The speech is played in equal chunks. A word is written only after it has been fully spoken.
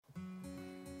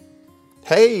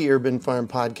Hey, Urban Farm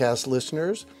Podcast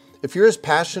listeners. If you're as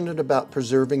passionate about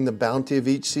preserving the bounty of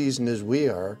each season as we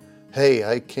are, hey,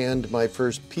 I canned my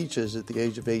first peaches at the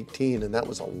age of 18, and that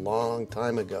was a long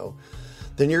time ago,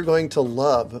 then you're going to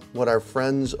love what our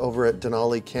friends over at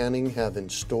Denali Canning have in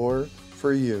store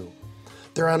for you.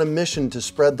 They're on a mission to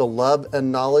spread the love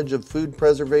and knowledge of food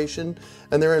preservation,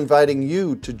 and they're inviting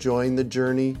you to join the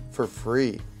journey for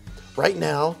free. Right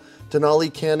now,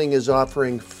 Denali Canning is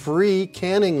offering free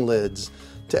canning lids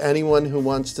to anyone who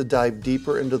wants to dive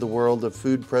deeper into the world of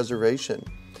food preservation.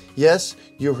 Yes,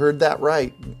 you heard that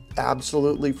right,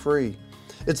 absolutely free.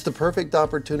 It's the perfect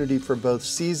opportunity for both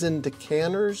seasoned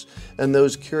canners and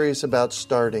those curious about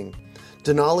starting.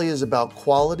 Denali is about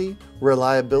quality,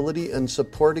 reliability, and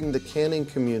supporting the canning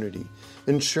community,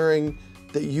 ensuring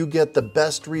that you get the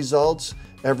best results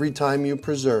every time you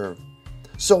preserve.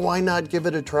 So why not give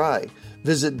it a try?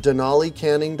 Visit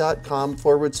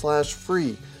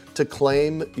denalicanning.com/free to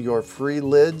claim your free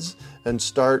lids and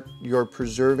start your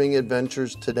preserving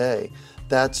adventures today.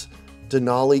 That's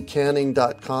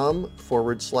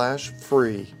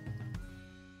denalicanning.com/free.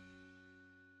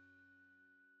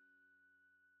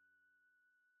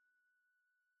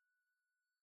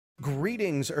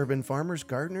 Greetings, urban farmers,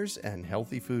 gardeners, and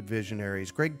healthy food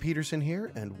visionaries. Greg Peterson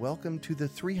here, and welcome to the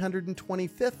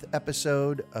 325th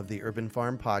episode of the Urban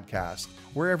Farm Podcast,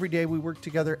 where every day we work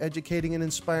together educating and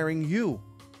inspiring you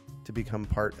to become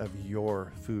part of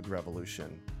your food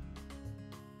revolution.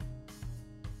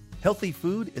 Healthy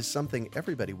food is something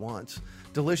everybody wants.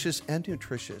 Delicious and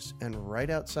nutritious, and right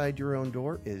outside your own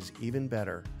door is even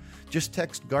better. Just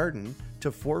text GARDEN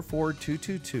to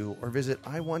 44222 or visit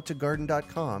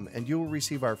iwanttogarden.com and you will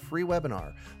receive our free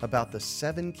webinar about the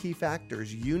 7 key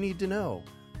factors you need to know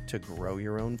to grow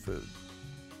your own food.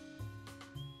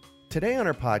 Today on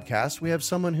our podcast, we have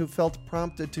someone who felt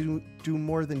prompted to do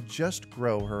more than just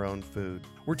grow her own food.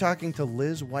 We're talking to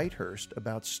Liz Whitehurst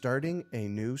about starting a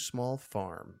new small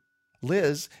farm.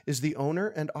 Liz is the owner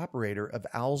and operator of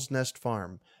Owl's Nest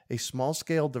Farm, a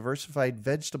small-scale diversified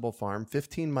vegetable farm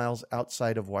 15 miles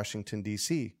outside of Washington,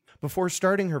 D.C. Before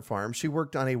starting her farm, she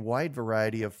worked on a wide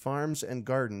variety of farms and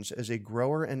gardens as a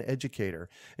grower and educator,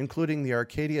 including the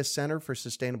Arcadia Center for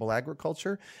Sustainable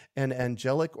Agriculture and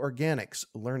Angelic Organics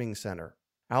Learning Center.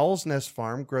 Owl's Nest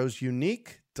Farm grows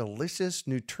unique, delicious,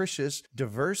 nutritious,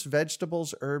 diverse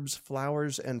vegetables, herbs,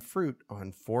 flowers, and fruit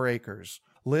on 4 acres.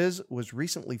 Liz was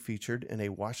recently featured in a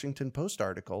Washington Post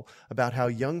article about how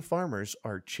young farmers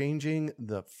are changing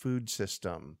the food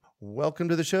system. Welcome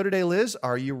to the show today, Liz.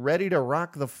 Are you ready to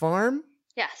rock the farm?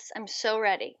 Yes, I'm so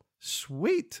ready.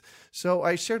 Sweet. So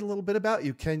I shared a little bit about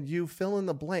you. Can you fill in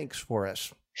the blanks for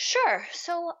us? Sure.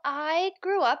 So I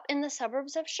grew up in the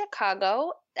suburbs of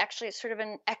Chicago. Actually, it's sort of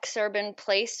an ex-urban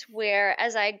place where,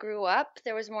 as I grew up,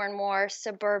 there was more and more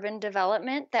suburban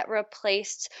development that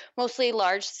replaced mostly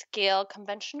large-scale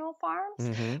conventional farms.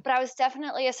 But I was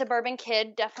definitely a suburban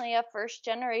kid, definitely a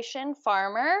first-generation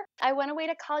farmer. I went away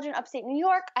to college in upstate New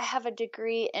York. I have a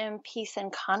degree in peace and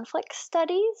conflict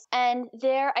studies, and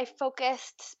there I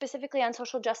focused specifically on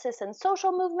social justice and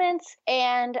social movements.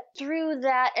 And through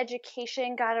that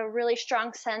education, got a really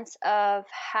strong sense of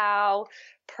how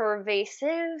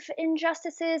pervasive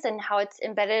injustices and how it's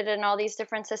embedded in all these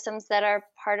different systems that are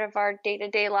part of our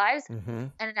day-to-day lives.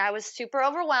 And I was super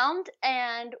overwhelmed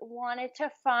and wanted to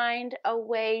find a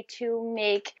way to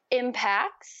make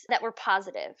impacts that were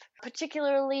positive,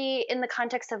 particularly in the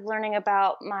context of learning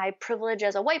about my privilege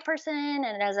as a white person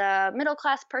and as a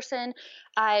middle-class person.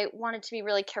 I wanted to be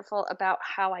really careful about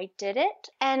how I did it.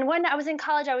 And when I was in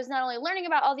college, I was not only learning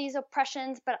about all these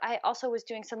oppressions, but I also was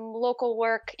doing some local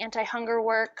work, anti-hunger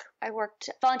work. I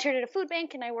volunteered at a food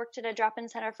bank, and I worked at a drop-in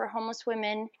center for homeless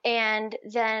women, and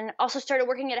then also started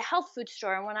working at a health food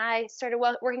store. And when I started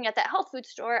working at that health food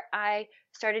store, I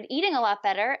started eating a lot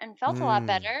better and felt a lot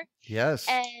better. Yes.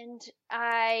 And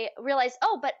I realized,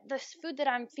 but this food that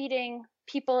I'm feeding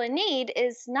people in need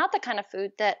is not the kind of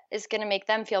food that is going to make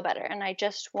them feel better. And I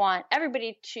just want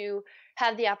everybody to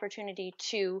have the opportunity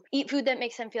to eat food that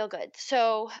makes them feel good.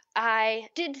 So I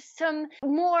did some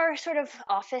more sort of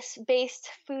office-based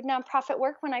food nonprofit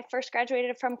work when I first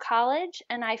graduated from college,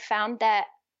 and I found that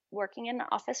working in an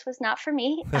office was not for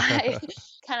me. I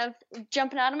kind of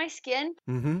jumping out of my skin.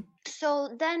 So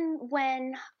then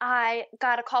when I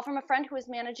got a call from a friend who was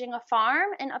managing a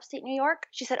farm in upstate New York,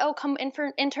 she said, come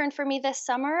intern for me this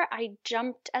summer. I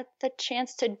jumped at the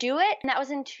chance to do it. And that was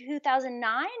in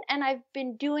 2009. And I've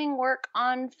been doing work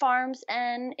on farms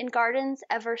and in gardens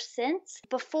ever since.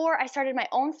 Before I started my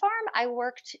own farm, I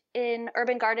worked in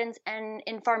urban gardens and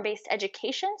in farm-based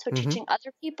education. So teaching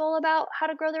other people about how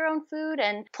to grow their own food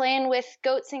and playing with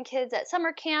goats and kids at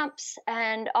summer camps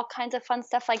and all kinds of fun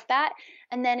stuff like that.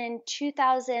 And then in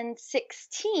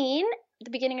 2016, the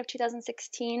beginning of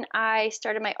 2016, I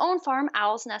started my own farm,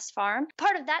 Owl's Nest Farm.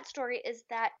 Part of that story is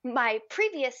that my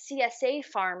previous CSA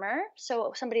farmer,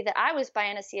 so somebody that I was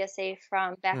buying a CSA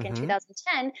from back in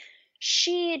 2010,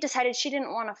 she decided she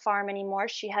didn't want to farm anymore.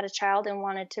 She had a child and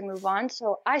wanted to move on.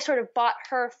 So I sort of bought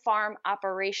her farm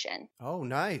operation. Oh,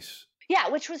 nice. Yeah,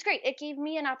 which was great. It gave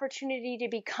me an opportunity to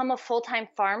become a full-time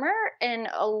farmer in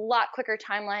a lot quicker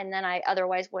timeline than I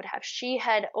otherwise would have. She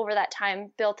had, over that time,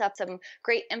 built up some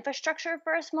great infrastructure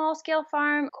for a small-scale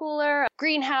farm, cooler, a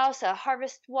greenhouse, a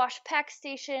harvest wash pack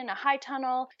station, a high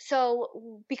tunnel.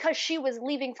 So because she was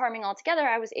leaving farming altogether,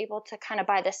 I was able to kind of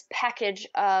buy this package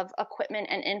of equipment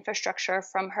and infrastructure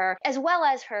from her, as well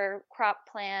as her crop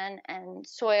plan and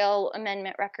soil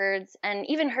amendment records, and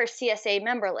even her CSA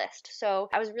member list. So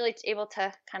I was really able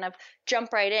to kind of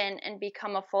jump right in and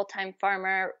become a full-time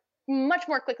farmer much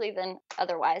more quickly than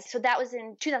otherwise. So that was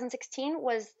in 2016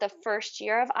 was the first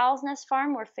year of Owl's Nest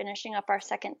Farm. We're finishing up our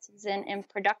second season in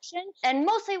production. And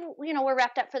mostly, we're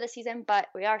wrapped up for the season, but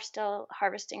we are still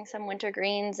harvesting some winter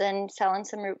greens and selling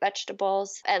some root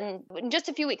vegetables. And in just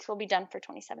a few weeks, we'll be done for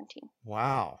 2017.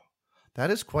 Wow.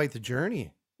 That is quite the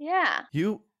journey. Yeah.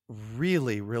 You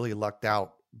really, really lucked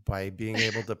out by being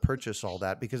able to purchase all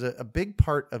that, because a big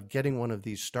part of getting one of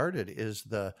these started is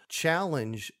the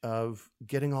challenge of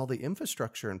getting all the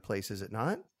infrastructure in place, is it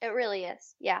not? It really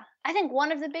is. Yeah. I think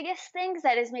one of the biggest things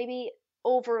that is maybe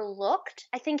overlooked,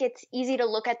 I think it's easy to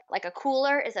look at like a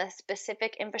cooler as a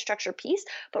specific infrastructure piece,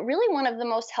 but really one of the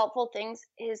most helpful things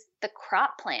is the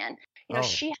crop plan.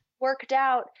 She worked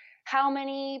out how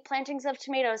many plantings of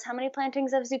tomatoes, how many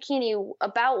plantings of zucchini,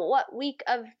 about what week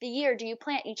of the year do you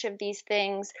plant each of these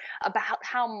things, about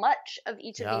how much of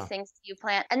each of these things do you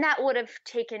plant. And that would have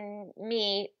taken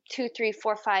me 2, 3,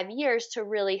 4, 5 years to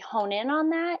really hone in on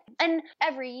that. And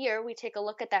every year we take a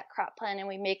look at that crop plan and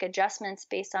we make adjustments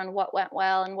based on what went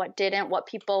well and what didn't, what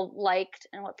people liked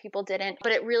and what people didn't.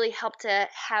 But it really helped to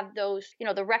have those,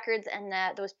 the records and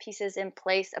those pieces in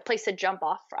place, a place to jump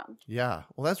off from. Yeah.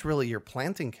 Well, that's really your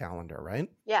planting calendar, right?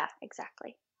 Yeah,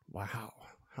 exactly. Wow.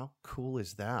 How cool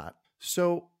is that?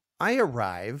 So I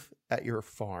arrive at your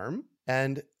farm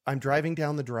and I'm driving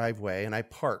down the driveway and I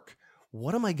park.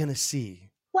 What am I going to see?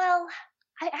 Well,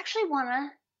 I actually want to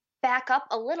back up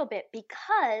a little bit,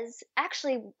 because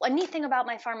actually a neat thing about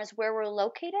my farm is where we're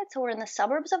located. So we're in the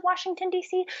suburbs of Washington,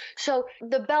 D.C. So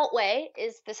the Beltway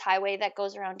is this highway that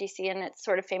goes around D.C. and it's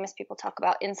sort of famous. People talk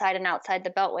about inside and outside the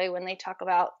Beltway when they talk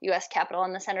about U.S. Capitol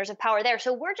and the centers of power there.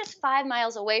 So we're just 5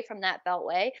 miles away from that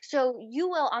Beltway. So you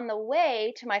will, on the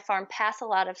way to my farm, pass a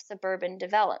lot of suburban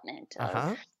development.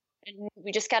 And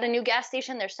we just got a new gas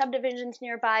station. There's subdivisions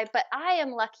nearby, but I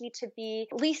am lucky to be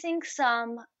leasing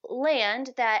some land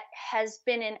that has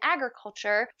been in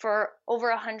agriculture for over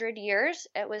 100 years.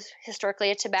 It was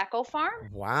historically a tobacco farm.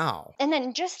 Wow. And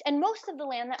then most of the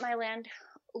land that my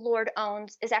landlord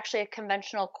owns is actually a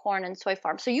conventional corn and soy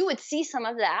farm. So you would see some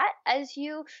of that as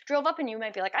you drove up, and you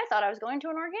might be like, I thought I was going to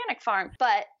an organic farm.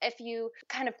 But if you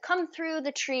kind of come through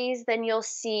the trees, then you'll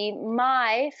see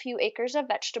my few acres of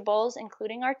vegetables,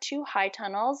 including our 2 high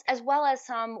tunnels, as well as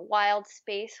some wild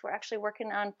space. We're actually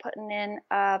working on putting in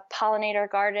a pollinator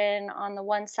garden on the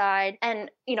one side. And,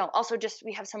 also just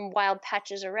we have some wild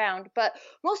patches around. But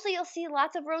mostly you'll see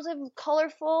lots of rows of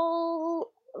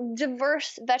colorful,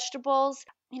 diverse vegetables.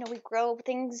 We grow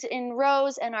things in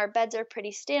rows and our beds are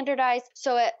pretty standardized.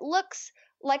 So it looks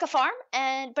like a farm,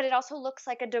 but it also looks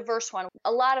like a diverse one.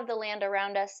 A lot of the land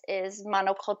around us is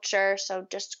monoculture, so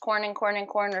just corn and corn and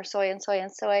corn, or soy and soy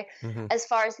and soy, as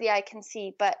far as the eye can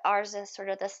see. But ours is sort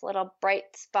of this little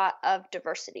bright spot of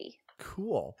diversity.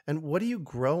 Cool. And what are you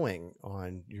growing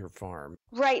on your farm?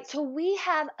 Right. So we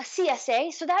have a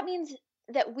CSA. So that means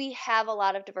that we have a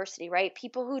lot of diversity, right?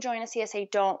 People who join a CSA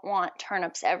don't want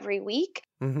turnips every week.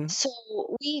 So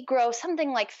we grow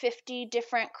something like 50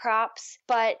 different crops,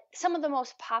 but some of the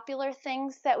most popular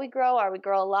things that we grow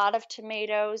a lot of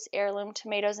tomatoes, heirloom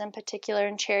tomatoes in particular,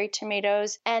 and cherry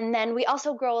tomatoes. And then we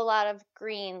also grow a lot of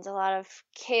greens, a lot of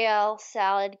kale,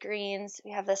 salad greens.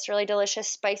 We have this really delicious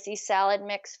spicy salad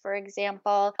mix, for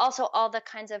example. Also all the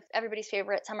kinds of everybody's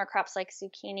favorite summer crops like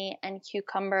zucchini and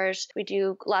cucumbers. We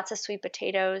do lots of sweet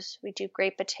potatoes. We do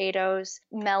great potatoes,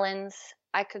 melons.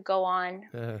 I could go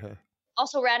on.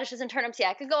 Also radishes and turnips. Yeah,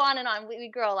 I could go on and on. We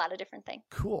grow a lot of different things.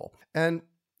 Cool. And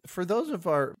for those of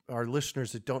our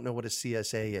listeners that don't know what a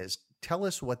CSA is, tell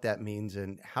us what that means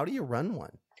and how do you run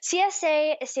one?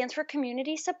 CSA stands for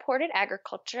Community Supported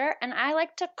Agriculture, and I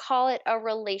like to call it a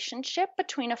relationship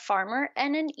between a farmer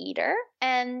and an eater.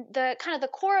 And the kind of the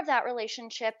core of that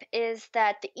relationship is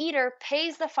that the eater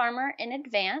pays the farmer in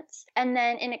advance, and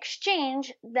then in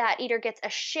exchange, that eater gets a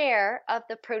share of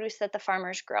the produce that the farmer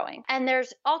is growing. And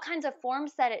there's all kinds of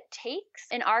forms that it takes.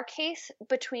 In our case,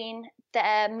 between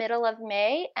the middle of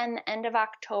May and the end of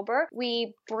October,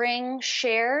 we bring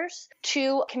shares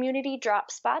to community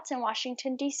drop spots in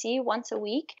Washington, D.C. once a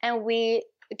week, and we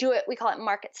call it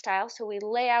market style. So we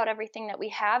lay out everything that we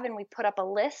have and we put up a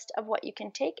list of what you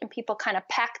can take, and people kind of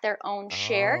pack their own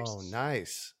shares. Oh,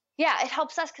 nice. Yeah, it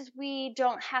helps us because we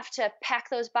don't have to pack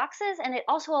those boxes, and it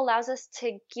also allows us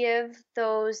to give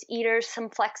those eaters some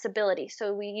flexibility.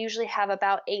 So we usually have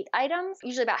about 8 items.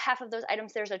 Usually about half of those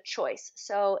items, there's a choice.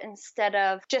 So instead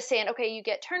of just saying, okay, you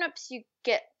get turnips, you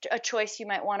get a choice. You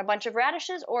might want a bunch of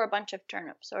radishes or a bunch of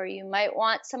turnips, or you might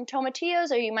want some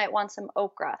tomatillos, or you might want some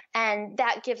okra. And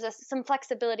that gives us some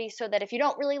flexibility so that if you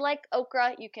don't really like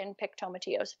okra, you can pick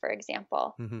tomatillos, for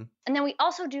example. Mm-hmm. And then we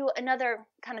also do another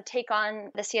kind of take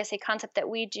on the CSA concept that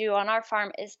we do on our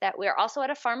farm is that we are also at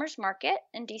a farmer's market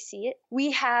in DC.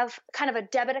 We have kind of a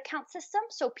debit account system.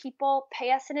 So people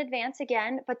pay us in advance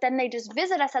again, but then they just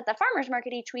visit us at the farmer's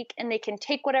market each week, and they can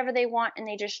take whatever they want and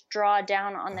they just draw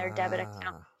down on their debit account.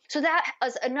 So that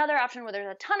is another option where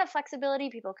there's a ton of flexibility.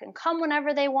 People can come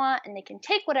whenever they want and they can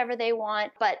take whatever they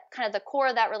want. But kind of the core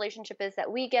of that relationship is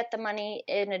that we get the money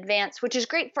in advance, which is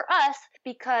great for us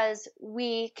because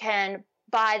we can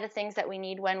buy the things that we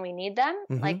need when we need them.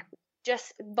 Mm-hmm. Like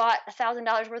just bought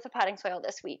 $1,000 worth of potting soil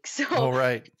this week. So,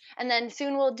 right. And then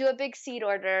soon we'll do a big seed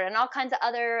order and all kinds of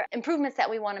other improvements that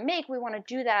we want to make. We want to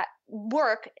do that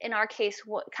work, in our case,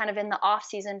 kind of in the off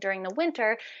season during the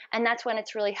winter. And that's when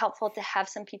it's really helpful to have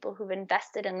some people who've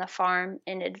invested in the farm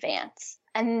in advance.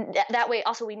 And that way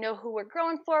also we know who we're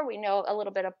growing for. We know a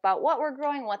little bit about what we're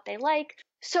growing, what they like.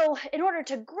 So in order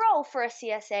to grow for a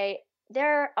CSA,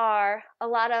 there are a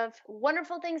lot of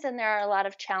wonderful things and there are a lot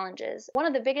of challenges. One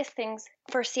of the biggest things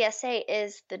for CSA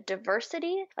is the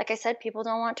diversity. Like I said, people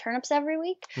don't want turnips every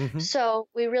week. Mm-hmm. So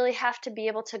we really have to be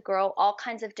able to grow all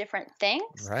kinds of different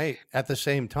things. Right. At the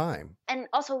same time. And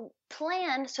also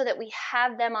plan so that we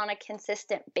have them on a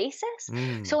consistent basis.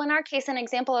 So in our case, an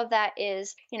example of that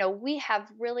is, we have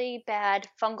really bad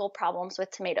fungal problems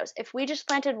with tomatoes. If we just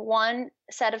planted one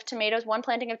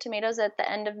planting of tomatoes at the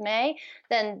end of May,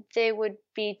 then they would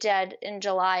be dead in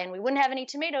July, and we wouldn't have any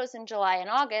tomatoes in July and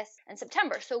August and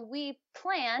September. So we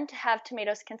plan to have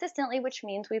tomatoes consistently, which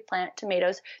means we plant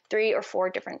tomatoes 3 or 4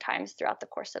 different times throughout the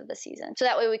course of the season. So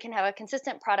that way we can have a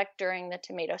consistent product during the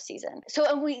tomato season.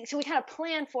 So we kind of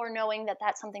plan for knowing that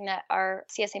that's something that our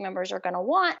CSA members are going to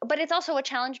want. But it's also a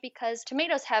challenge because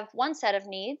tomatoes have one set of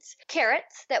needs.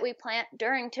 Carrots that we plant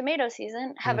during tomato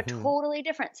season have a totally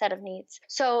different set of needs.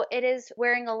 So it is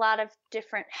wearing a lot of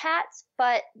different hats,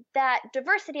 but that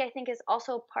diversity, I think, is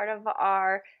also part of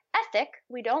our ethic.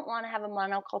 We don't want to have a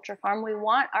monoculture farm. We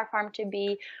want our farm to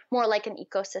be more like an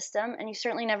ecosystem, and you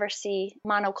certainly never see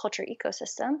monoculture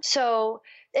ecosystem. So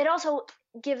it also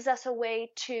gives us a way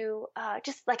to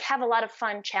just like have a lot of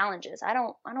fun challenges. I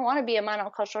don't want to be a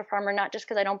monoculture farmer, not just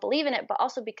because I don't believe in it, but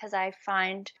also because I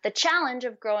find the challenge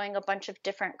of growing a bunch of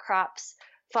different crops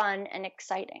fun and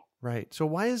exciting. Right. So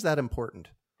why is that important?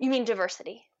 You mean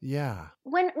diversity? Yeah.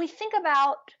 When we think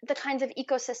about the kinds of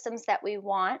ecosystems that we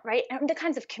want, right, and the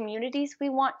kinds of communities we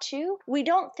want to, we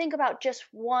don't think about just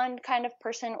one kind of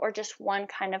person or just one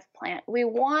kind of plant. We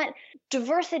want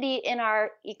diversity in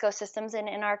our ecosystems and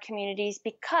in our communities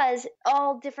because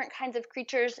all different kinds of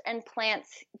creatures and plants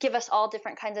give us all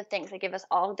different kinds of things. They give us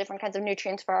all different kinds of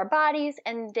nutrients for our bodies,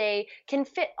 and they can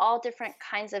fit all different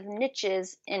kinds of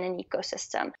niches in an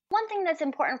ecosystem. One thing that's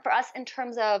important for us in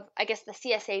terms of, I guess, the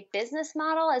CSA business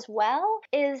model as well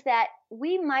is that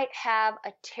we might have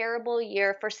a terrible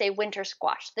year for, say, winter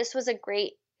squash. This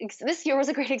year was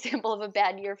a great example of a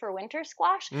bad year for winter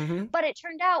squash, but it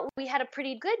turned out we had a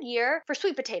pretty good year for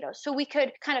sweet potatoes. So we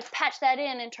could kind of patch that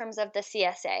in terms of the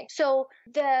CSA. So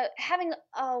having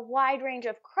a wide range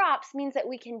of crops means that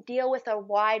we can deal with a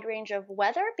wide range of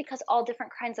weather because all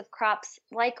different kinds of crops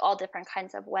like all different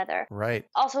kinds of weather. Right.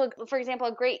 Also, for example,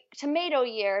 a great tomato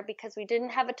year because we didn't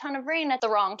have a ton of rain at the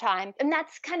wrong time. And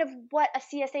that's kind of what a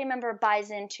CSA member buys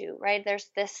into, right?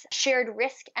 There's this shared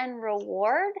risk and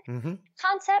reward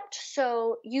concept.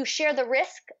 So you share the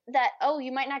risk that,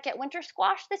 you might not get winter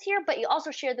squash this year, but you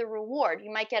also share the reward. You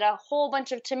might get a whole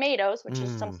bunch of tomatoes, which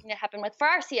is something that happened for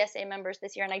our CSA members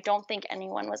this year. And I don't think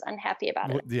anyone was unhappy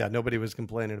about it. Yeah, nobody was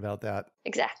complaining about that.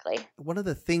 Exactly. One of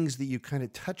the things that you kind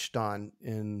of touched on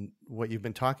in what you've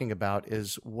been talking about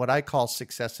is what I call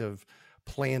successive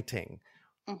planting.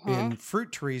 Mm-hmm. In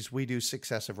fruit trees, we do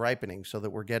successive ripening so that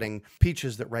we're getting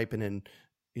peaches that ripen in,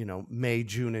 May,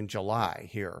 June, and July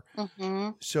here.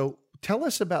 Mm-hmm. So tell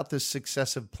us about this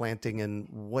successive planting and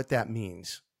what that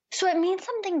means. So it means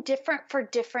something different for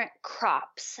different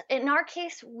crops. In our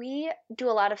case, we do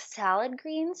a lot of salad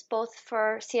greens, both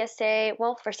for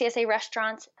CSA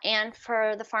restaurants and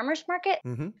for the farmers market.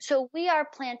 Mm-hmm. So we are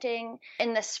planting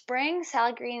in the spring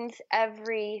salad greens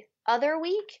every other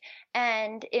week,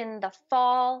 and in the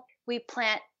fall, we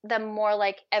plant them more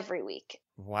like every week.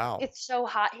 Wow. It's so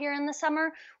hot here in the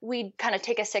summer, we kind of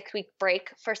take a 6-week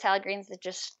break for salad greens that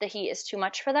just the heat is too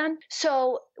much for them.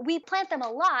 So we plant them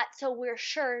a lot, so we're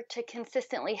sure to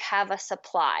consistently have a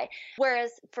supply.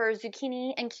 Whereas for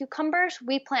zucchini and cucumbers,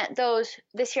 we plant those.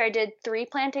 This year I did 3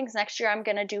 plantings. Next year I'm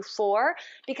going to do 4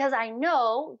 because I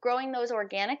know growing those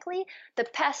organically, the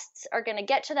pests are going to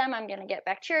get to them. I'm going to get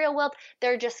bacterial wilt.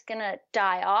 They're just going to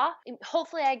die off.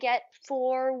 Hopefully I get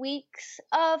 4 weeks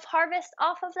of harvest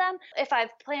off of them. If I've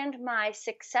planned my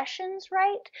successions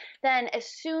right, then as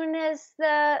soon as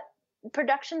the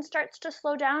production starts to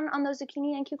slow down on those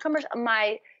zucchini and cucumbers,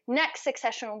 my next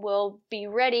succession will be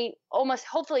ready, almost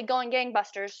hopefully going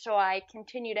gangbusters, so I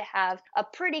continue to have a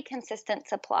pretty consistent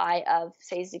supply of,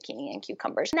 say, zucchini and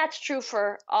cucumbers. And that's true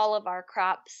for all of our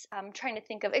crops. I'm trying to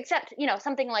think of, except,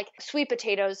 something like sweet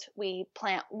potatoes, we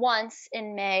plant once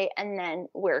in May, and then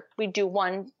we do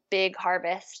one big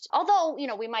harvest. Although,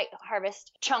 we might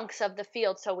harvest chunks of the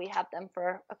field, so we have them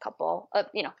for a couple of,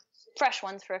 fresh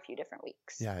ones for a few different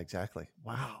weeks. Yeah, exactly.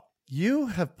 Wow. You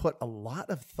have put a lot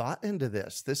of thought into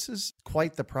this. This is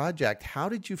quite the project. How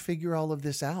did you figure all of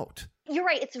this out? You're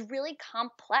right. It's really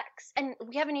complex. And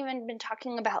we haven't even been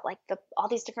talking about all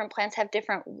these different plants have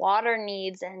different water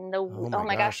needs and the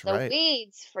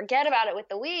weeds. Forget about it with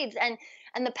the weeds and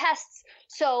the pests.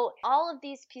 So all of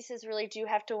these pieces really do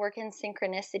have to work in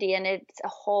synchronicity, and it's a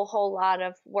whole lot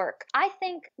of work. I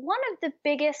think one of the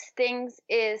biggest things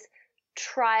is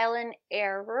trial and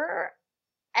error.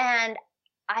 And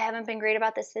I haven't been great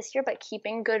about this year, but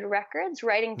keeping good records,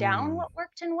 writing down what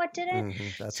worked and what didn't.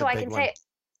 So I can say,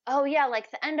 oh yeah, like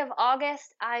the end of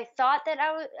August, I thought that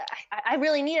I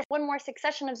really needed one more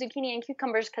succession of zucchini and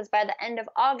cucumbers because by the end of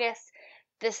August,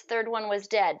 this 3rd one was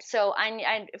dead. So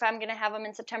if I'm going to have them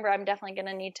in September, I'm definitely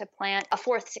going to need to plant a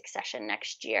 4th succession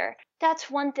next year. That's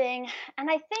one thing. And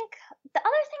I think the other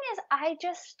thing is I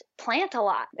just plant a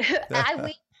lot.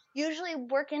 We usually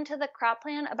work into the crop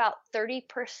plan about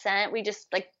 30%. We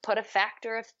just put a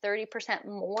factor of 30%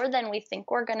 more than we think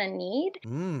we're going to need.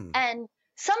 And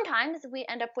sometimes we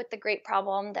end up with the great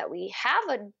problem that we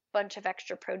have a bunch of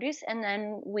extra produce and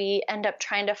then we end up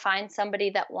trying to find somebody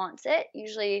that wants it.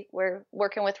 Usually we're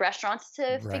working with restaurants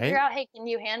to figure out, hey, can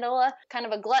you handle a kind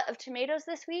of a glut of tomatoes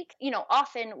this week?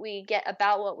 Often we get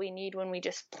about what we need when we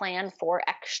just plan for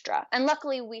extra. And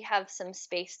luckily we have some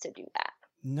space to do that.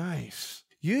 Nice.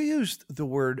 You used the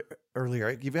word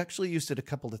earlier. You've actually used it a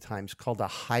couple of times, called a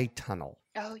high tunnel.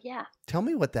 Oh, yeah. Tell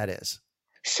me what that is.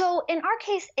 So in our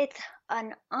case, it's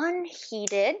an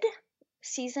unheated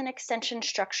season extension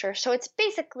structure. So it's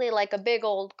basically like a big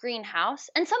old greenhouse.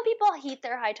 And some people heat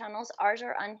their high tunnels. Ours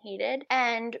are unheated.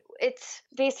 And it's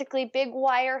basically big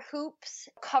wire hoops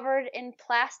covered in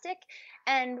plastic.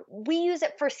 And we use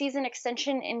it for season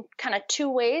extension in kind of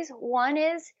 2 ways. One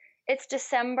is it's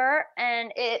December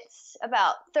and it's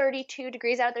about 32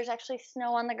 degrees out. There's actually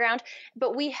snow on the ground,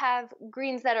 but we have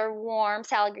greens that are warm,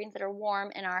 salad greens that are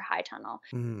warm in our high tunnel.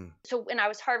 So when I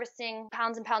was harvesting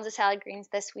pounds and pounds of salad greens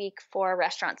this week for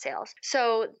restaurant sales.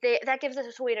 So that gives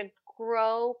us a way to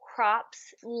grow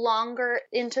crops longer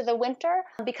into the winter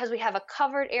because we have a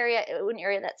covered area, an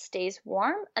area that stays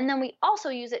warm. And then we also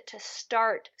use it to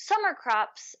start summer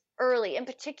crops early. In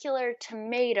particular,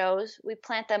 tomatoes, we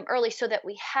plant them early so that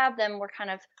we have them. We're kind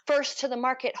of first to the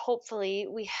market, hopefully.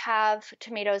 We have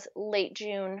tomatoes late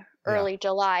June, early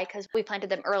July, because we planted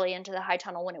them early into the high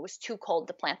tunnel when it was too cold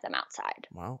to plant them outside.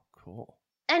 Wow, cool.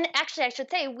 And actually, I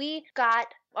should say, we got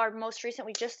our most recent,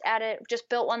 we just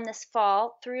built one this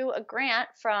fall through a grant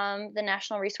from the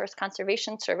National Resource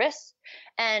Conservation Service.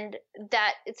 And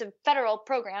that it's a federal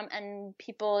program and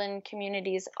people in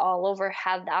communities all over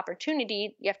have the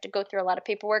opportunity. You have to go through a lot of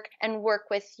paperwork and work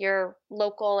with your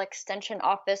local extension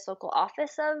office, local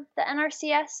office of the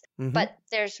NRCS. But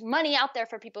there's money out there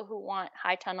for people who want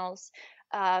high tunnels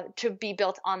to be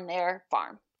built on their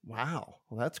farm. Wow.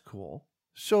 Well, that's cool.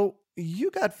 So you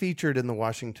got featured in the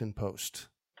Washington Post.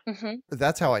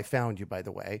 That's how I found you, by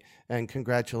the way. And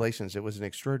congratulations. It was an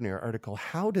extraordinary article.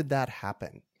 How did that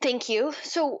happen? Thank you.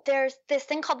 So there's this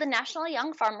thing called the National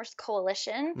Young Farmers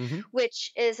Coalition, Hmm.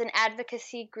 which is an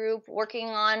advocacy group working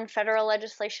on federal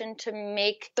legislation to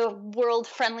make the world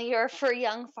friendlier for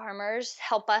young farmers,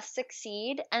 help us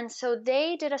succeed. And so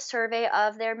they did a survey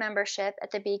of their membership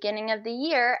at the beginning of the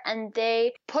year, and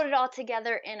they put it all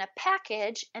together in a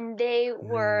package, and they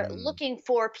were Mm. looking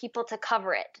for people to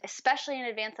cover it, especially in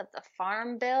advance of the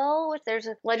Farm Bill, which there's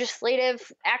a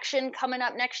legislative action coming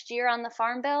up next year on the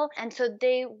Farm Bill. And so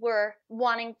they were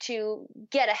wanting to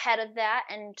get ahead of that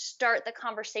and start the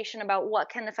conversation about what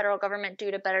can the federal government do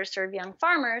to better serve young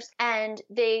farmers. And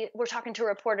they were talking to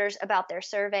reporters about their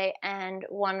survey, and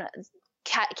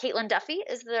Caitlin Duffy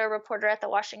is the reporter at the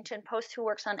Washington Post who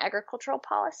works on agricultural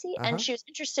policy, and Uh-huh. she was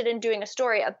interested in doing a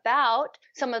story about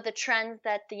some of the trends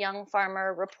that the Young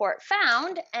Farmer report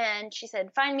found. And she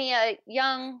said, find me a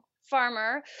young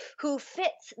farmer who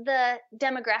fits the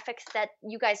demographics that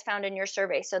you guys found in your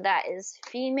survey. So that is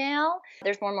female.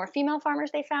 There's more and more female farmers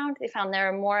they found. They found there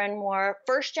are more and more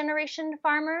first generation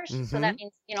farmers. So Hmm. that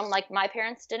means, like my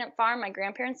parents didn't farm, my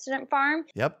grandparents didn't farm.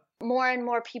 Yep. More and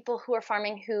more people who are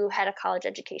farming who had a college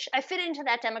education. I fit into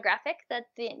that demographic that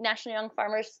the National Young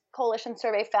Farmers Coalition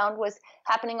survey found was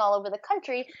happening all over the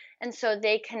country. And so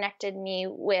they connected me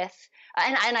with,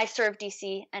 and I served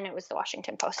DC, and it was the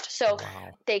Washington Post. So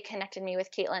Wow. they connected me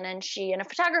with Caitlin, and she and a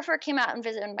photographer came out and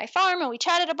visited my farm, and we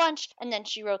chatted a bunch. And then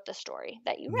she wrote the story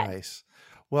that you read. Nice.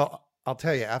 Well, I'll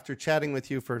tell you, after chatting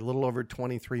with you for a little over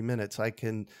 23 minutes, I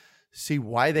can see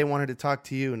why they wanted to talk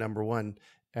to you, number one.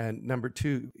 And number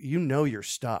two, you know your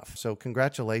stuff. So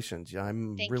congratulations.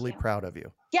 I'm Thank really you. proud of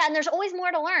you. Yeah, and there's always more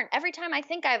to learn. Every time I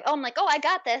think I'm like, oh, I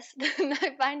got this, then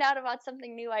I find out about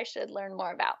something new I should learn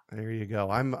more about. There you go.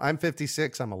 I'm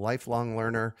 56. I'm a lifelong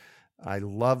learner. I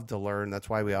love to learn. That's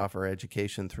why we offer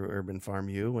education through Urban Farm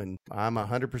U, and I'm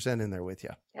 100% in there with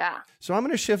you. Yeah. So I'm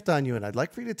going to shift on you, and I'd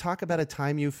like for you to talk about a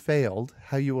time you failed,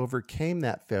 how you overcame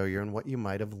that failure, and what you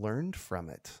might have learned from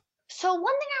it. So one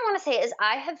thing I want to say is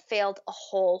I have failed a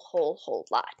whole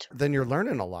lot. Then you're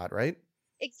learning a lot, right?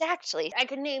 Exactly. I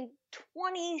could name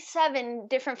 27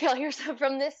 different failures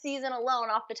from this season alone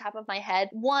off the top of my head.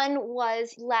 One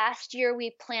was last year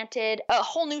we planted a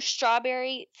whole new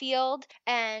strawberry field,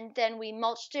 and then we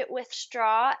mulched it with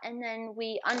straw, and then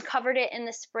we uncovered it in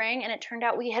the spring, and it turned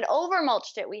out we had over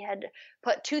mulched it. We had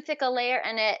put too thick a layer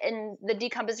in it, and the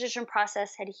decomposition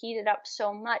process had heated up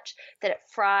so much that it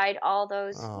fried all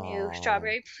those new Oh.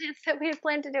 strawberry plants that we had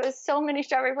planted. It was so many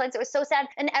strawberry plants. It was so sad,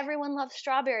 and everyone loves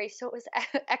strawberries, so it was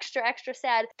extra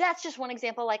sad. That's just one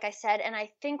example, like I said. And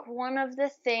I think one of the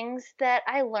things that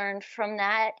I learned from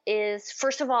that is,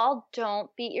 first of all, don't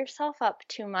beat yourself up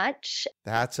too much.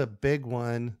 That's a big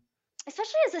one.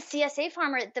 Especially as a CSA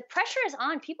farmer, the pressure is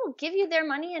on. People give you their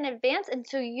money in advance, and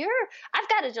so I've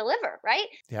got to deliver, right?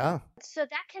 Yeah. So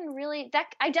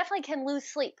I definitely can lose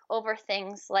sleep over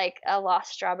things like a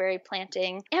lost strawberry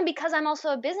planting. And because I'm also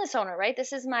a business owner, right?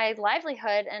 This is my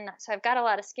livelihood, and so I've got a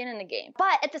lot of skin in the game.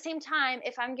 But at the same time,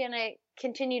 if I'm going to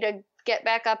continue to get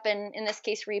back up and, in this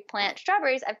case, replant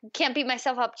strawberries, I can't beat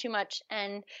myself up too much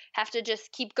and have to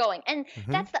just keep going. And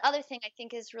that's the other thing I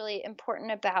think is really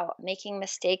important about making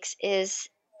mistakes is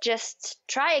just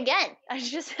try again. I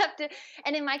just have to,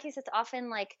 and in my case, it's often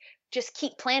like just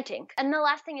keep planting. And the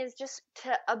last thing is just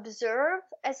to observe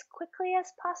as quickly as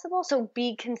possible. So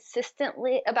be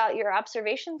consistently about your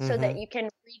observations so that you can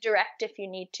redirect if you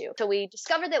need to. So we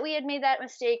discovered that we had made that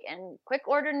mistake and quick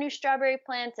ordered new strawberry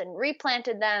plants and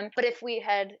replanted them. But if we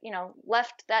had,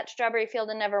 left that strawberry field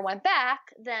and never went back,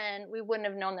 then we wouldn't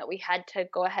have known that we had to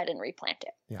go ahead and replant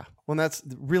it. Yeah. Well, that's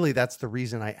the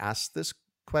reason I asked this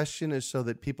question, is so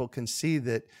that people can see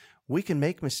that we can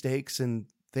make mistakes and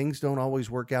things don't always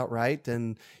work out right,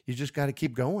 and you just got to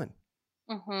keep going.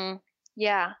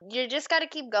 Yeah, you just got to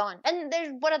keep going. And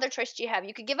what other choice do you have?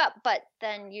 You could give up, but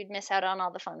then you'd miss out on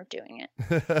all the fun of doing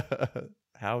it.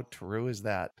 How true is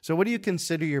that? So what do you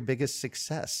consider your biggest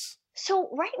success? So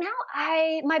right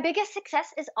now, my biggest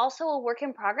success is also a work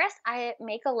in progress. I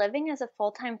make a living as a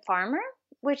full-time farmer,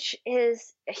 which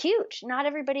is huge. Not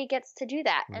everybody gets to do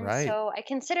that. And Right. so I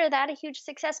consider that a huge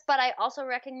success, but I also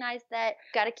recognize that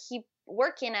got to keep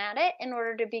working at it in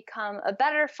order to become a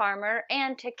better farmer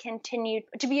and to continue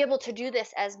to be able to do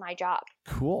this as my job.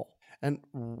 Cool. And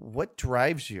what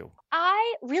drives you?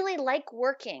 I really like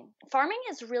working. Farming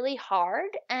is really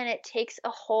hard and it takes a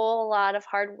whole lot of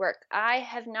hard work. I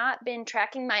have not been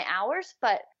tracking my hours,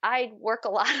 but I work a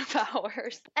lot of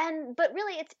hours. But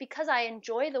really it's because I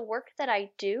enjoy the work that I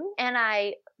do and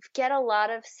I get a lot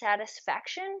of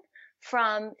satisfaction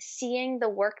from seeing the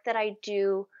work that I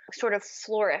do sort of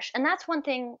flourish. And that's one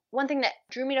thing that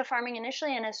drew me to farming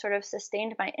initially and has sort of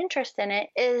sustained my interest in it,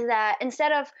 is that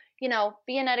instead of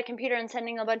being at a computer and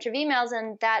sending a bunch of emails,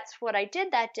 and that's what I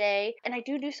did that day. And I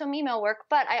do some email work,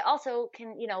 but I also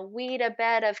can, weed a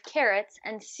bed of carrots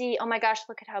and see, oh my gosh,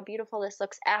 look at how beautiful this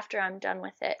looks after I'm done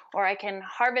with it. Or I can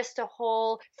harvest a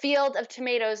whole field of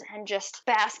tomatoes and just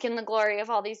bask in the glory of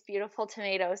all these beautiful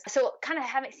tomatoes. So kind of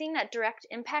seeing that direct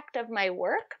impact of my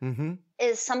work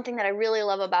is something that I really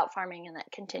love about farming, and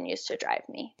that continues to drive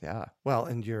me. Yeah. Well,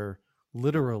 and you're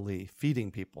literally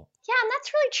feeding people. Yeah, and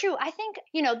that's really true. I think,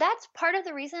 that's part of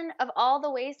the reason of all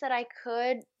the ways that I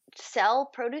could sell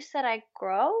produce that I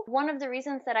grow. One of the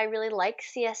reasons that I really like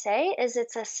CSA is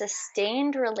it's a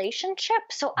sustained relationship.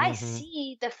 So I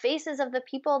see the faces of the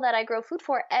people that I grow food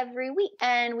for every week.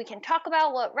 And we can talk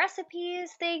about what recipes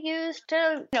they use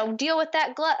to, deal with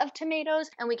that glut of tomatoes.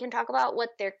 And we can talk about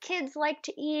what their kids like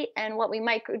to eat and what we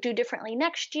might do differently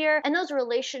next year. And those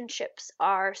relationships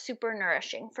are super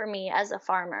nourishing for me as a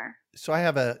farmer. So I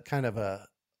have a kind of a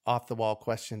off the wall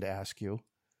question to ask you.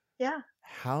 Yeah.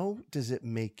 How does it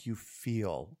make you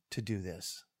feel to do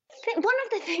this? One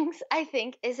of the things I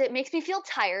think is it makes me feel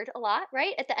tired a lot,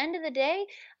 right? At the end of the day,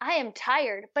 I am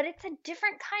tired, but it's a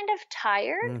different kind of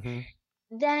tired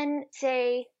than,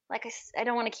 say, like I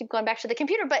don't want to keep going back to the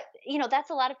computer, but that's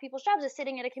a lot of people's jobs, is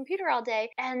sitting at a computer all day.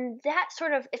 And that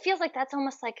sort of, it feels like that's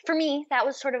almost like, for me, that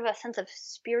was sort of a sense of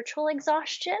spiritual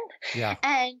exhaustion. Yeah.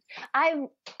 And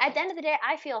at the end of the day,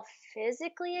 I feel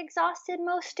physically exhausted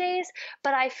most days,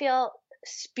 but I feel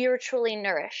spiritually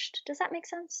nourished. Does that make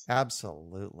sense?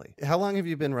 Absolutely. How long have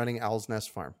you been running Owl's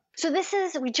Nest Farm? So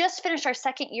we just finished our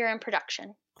second year in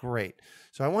production. Great.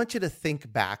 So I want you to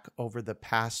think back over the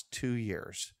past 2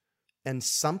 years, and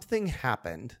something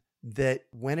happened that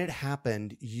when it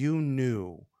happened, you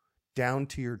knew down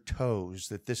to your toes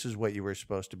that this is what you were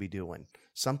supposed to be doing.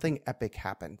 Something epic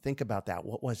happened. Think about that.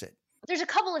 What was it? There's a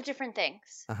couple of different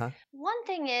things. One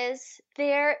thing is,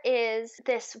 there is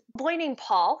this boy named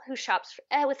Paul who shops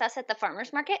with us at the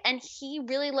farmer's market, and he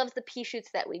really loves the pea shoots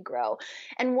that we grow.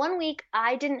 And one week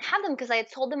I didn't have them because I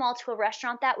had sold them all to a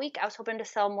restaurant that week. I was hoping to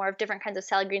sell more of different kinds of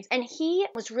salad greens, and he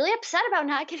was really upset about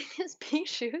not getting his pea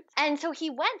shoots. And so he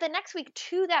went the next week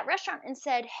to that restaurant and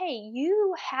said, "Hey,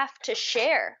 you have to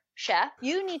share, chef.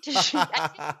 You need to shoot."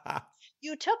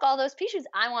 You took all those pea shoots.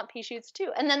 I want pea shoots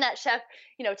too. And then that chef,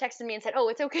 texted me and said, "Oh,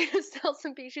 it's okay to sell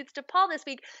some pea shoots to Paul this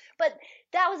week." But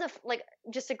that was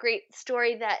just a great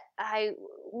story that I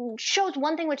shows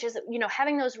one thing, which is,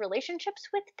 having those relationships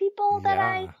with people that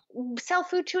I sell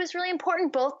food to is really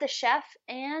important, both the chef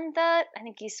and I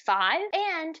think he's 5.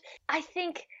 And I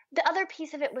think the other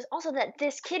piece of it was also that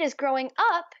this kid is growing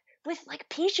up with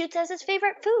pea shoots as his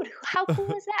favorite food. How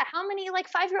cool is that? How many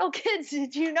 5-year-old kids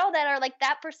do you know that are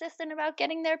that persistent about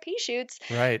getting their pea shoots?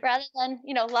 Right. Rather than,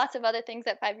 lots of other things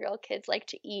that 5-year-old kids like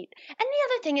to eat. And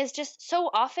the other thing is, just so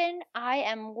often I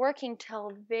am working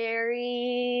till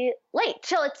very late,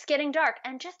 till it's getting dark.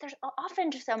 And there's often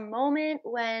just a moment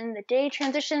when the day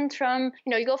transitions from,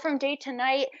 you go from day to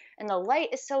night, and the light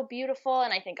is so beautiful.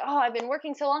 And I think, oh, I've been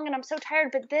working so long and I'm so tired,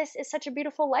 but this is such a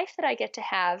beautiful life that I get to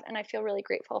have. And I feel really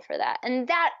grateful for that. And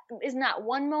that is not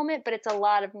one moment, but it's a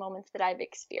lot of moments that I've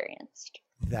experienced.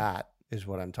 That is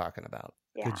what I'm talking about.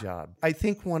 Yeah. Good job. I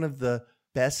think one of the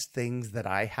best things that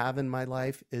I have in my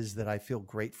life is that I feel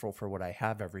grateful for what I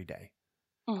have every day.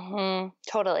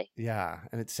 Totally. Yeah.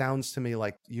 And it sounds to me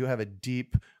like you have a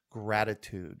deep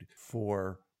gratitude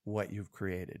for what you've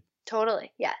created.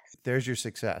 Totally. Yes. There's your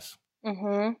success.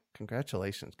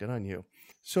 Congratulations. Good on you.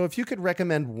 So if you could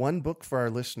recommend one book for our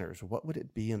listeners, what would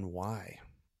it be and why?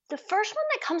 The first one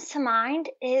that comes to mind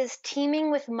is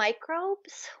Teaming with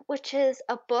Microbes, which is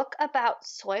a book about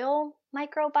soil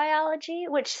microbiology,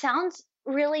 which sounds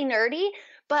really nerdy,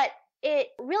 but it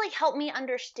really helped me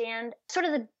understand sort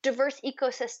of the diverse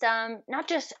ecosystem, not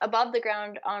just above the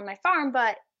ground on my farm,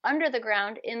 but under the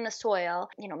ground in the soil.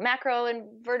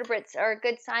 Macroinvertebrates are a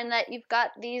good sign that you've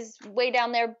got these way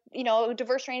down there, a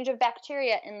diverse range of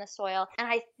bacteria in the soil. And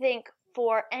I think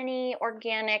for any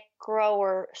organic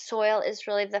grower, soil is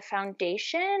really the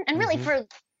foundation, and really for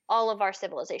all of our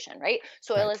civilization, right?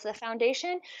 Soil is the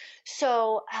foundation.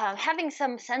 So having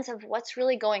some sense of what's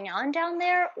really going on down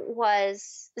there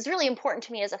is really important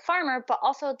to me as a farmer, but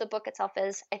also the book itself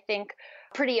is, I think,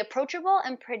 pretty approachable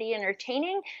and pretty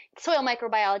entertaining. Soil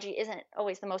microbiology isn't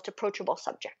always the most approachable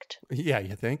subject. Yeah,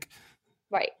 you think?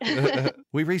 Right.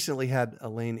 We recently had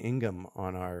Elaine Ingham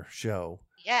on our show.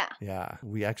 Yeah. Yeah.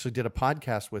 We actually did a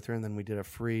podcast with her, and then we did a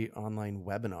free online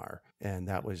webinar, and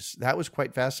that was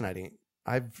quite fascinating.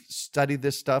 I've studied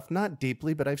this stuff, not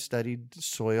deeply, but I've studied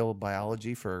soil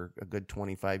biology for a good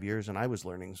 25 years, and I was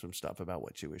learning some stuff about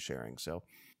what she was sharing. So,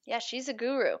 Yeah, she's a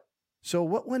guru. so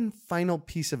what one final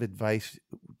piece of advice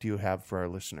do you have for our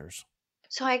listeners?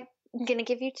 So I'm going to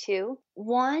give you two.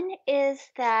 One is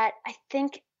that I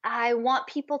think I want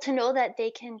people to know that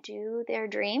they can do their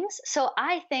dreams. So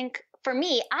I think for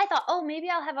me, I thought, oh, maybe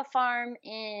I'll have a farm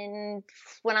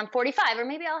when I'm 45, or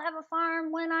maybe I'll have a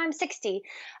farm when I'm 60.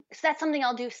 So that's something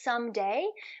I'll do someday.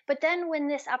 But then when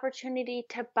this opportunity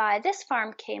to buy this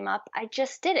farm came up, I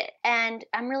just did it. And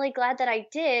I'm really glad that I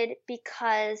did,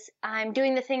 because I'm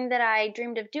doing the thing that I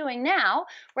dreamed of doing now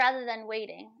rather than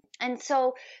waiting. And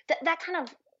so that kind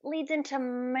of leads into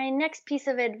my next piece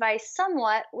of advice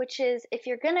somewhat, which is if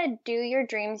you're going to do your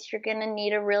dreams, you're going to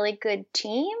need a really good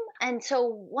team. And so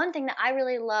one thing that I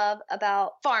really love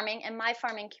about farming and my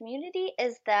farming community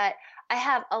is that I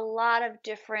have a lot of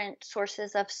different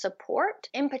sources of support.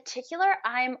 In particular,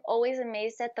 I'm always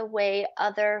amazed at the way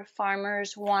other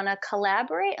farmers want to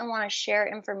collaborate and want to share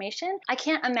information. I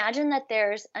can't imagine that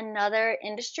there's another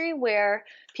industry where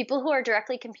people who are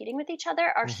directly competing with each other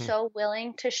are so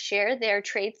willing to share their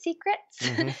trade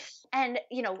secrets. And,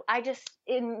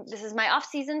 this is my off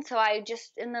season. So I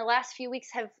just, in the last few weeks,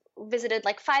 have visited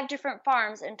like 5 different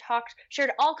farms and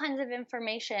shared all kinds of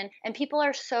information. And people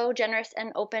are so generous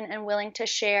and open and willing to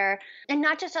share. And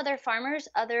not just other farmers,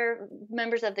 other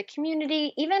members of the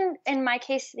community. Even in my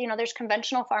case, there's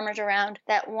conventional farmers around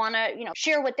that want to,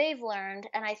 share what they've learned.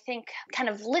 And I think kind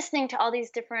of listening to all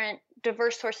these different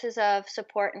diverse sources of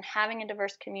support and having a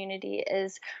diverse community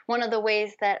is one of the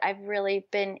ways that I've really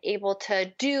been able to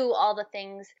do all the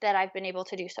things that I've been able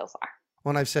to do so far. Well,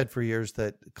 and I've said for years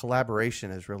that collaboration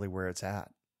is really where it's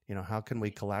at. How can we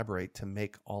collaborate to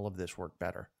make all of this work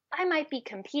better? I might be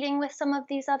competing with some of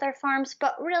these other farms,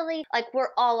 but really, we're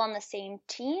all on the same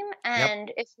team.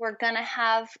 And if we're going to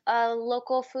have a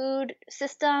local food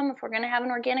system, if we're going to have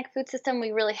an organic food system,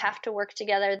 we really have to work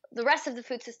together. The rest of the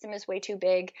food system is way too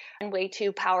big and way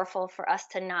too powerful for us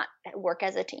to not work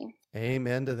as a team.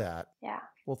 Amen to that. Yeah.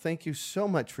 Well, thank you so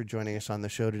much for joining us on the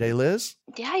show today, Liz.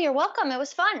 Yeah, you're welcome. It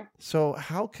was fun. So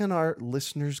how can our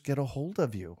listeners get a hold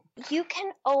of you? You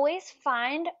can always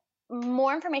find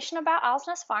more information about Owl's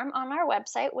Nest Farm on our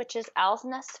website, which is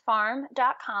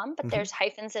owlsnestfarm.com, but there's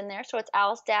hyphens in there, so it's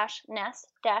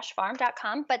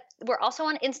owls-nest-farm.com. But we're also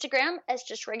on Instagram as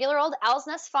just regular old Owl's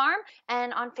Nest Farm,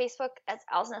 and on Facebook as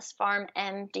Owl's Nest Farm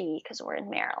MD, because we're in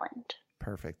Maryland.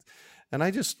 Perfect. And I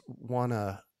just want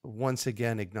to once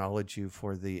again acknowledge you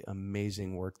for the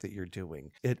amazing work that you're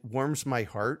doing. It warms my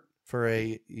heart for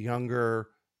a younger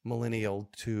millennial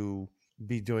to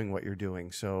be doing what you're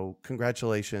doing. So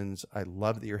congratulations. I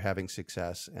love that you're having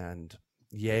success, and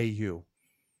yay you.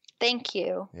 Thank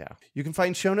you. Yeah. You can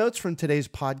find show notes from today's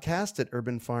podcast at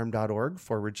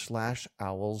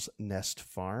urbanfarm.org/Owl's Nest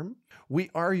Farm. We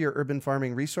are your urban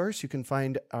farming resource. You can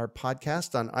find our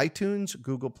podcast on iTunes,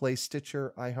 Google Play,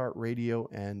 Stitcher, iHeartRadio,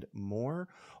 and more.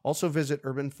 Also visit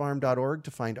urbanfarm.org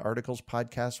to find articles,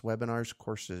 podcasts, webinars,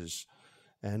 courses,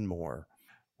 and more.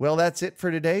 Well, that's it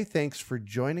for today. Thanks for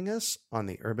joining us on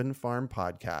the Urban Farm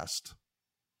Podcast.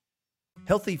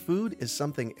 Healthy food is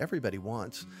something everybody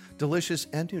wants. Delicious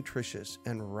and nutritious,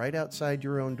 and right outside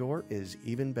your own door is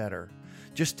even better.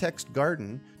 Just text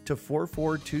GARDEN to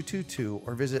 44222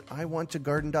 or visit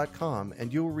iwanttogarden.com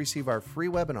and you will receive our free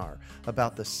webinar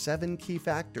about the 7 key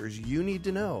factors you need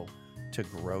to know to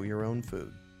grow your own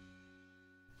food.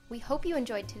 We hope you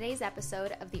enjoyed today's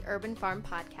episode of the Urban Farm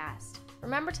Podcast.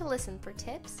 Remember to listen for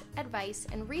tips, advice,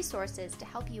 and resources to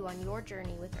help you on your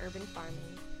journey with urban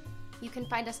farming. You can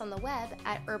find us on the web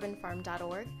at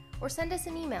urbanfarm.org or send us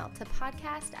an email to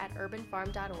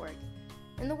podcast@urbanfarm.org.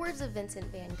 In the words of Vincent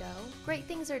van Gogh, great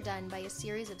things are done by a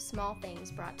series of small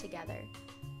things brought together.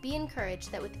 Be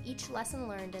encouraged that with each lesson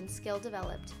learned and skill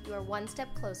developed, you are one step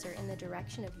closer in the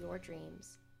direction of your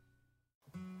dreams.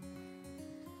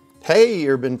 Hey,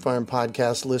 Urban Farm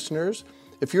Podcast listeners.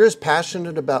 If you're as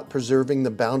passionate about preserving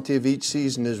the bounty of each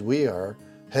season as we are,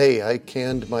 hey, I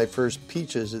canned my first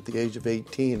peaches at the age of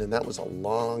 18, and that was a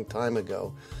long time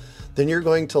ago, then you're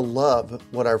going to love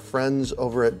what our friends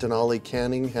over at Denali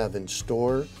Canning have in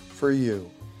store for you.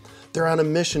 They're on a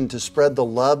mission to spread the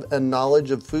love and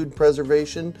knowledge of food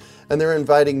preservation, and they're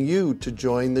inviting you to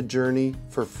join the journey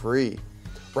for free.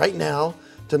 Right now,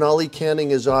 Denali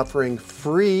Canning is offering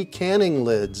free canning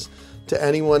lids to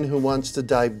anyone who wants to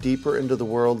dive deeper into the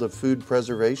world of food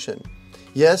preservation.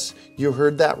 Yes, you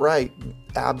heard that right.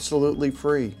 Absolutely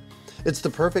free. It's the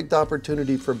perfect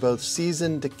opportunity for both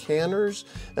seasoned canners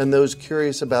and those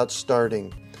curious about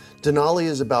starting. Denali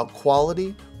is about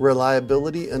quality,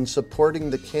 reliability, and supporting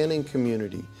the canning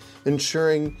community,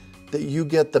 ensuring that you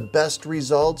get the best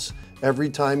results every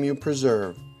time you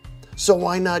preserve. So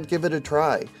why not give it a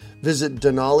try? Visit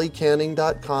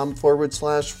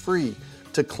denalicanning.com/free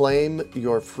to claim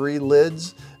your free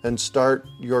lids and start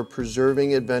your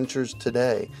preserving adventures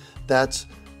today. That's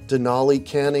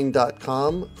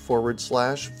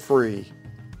denalicanning.com/free.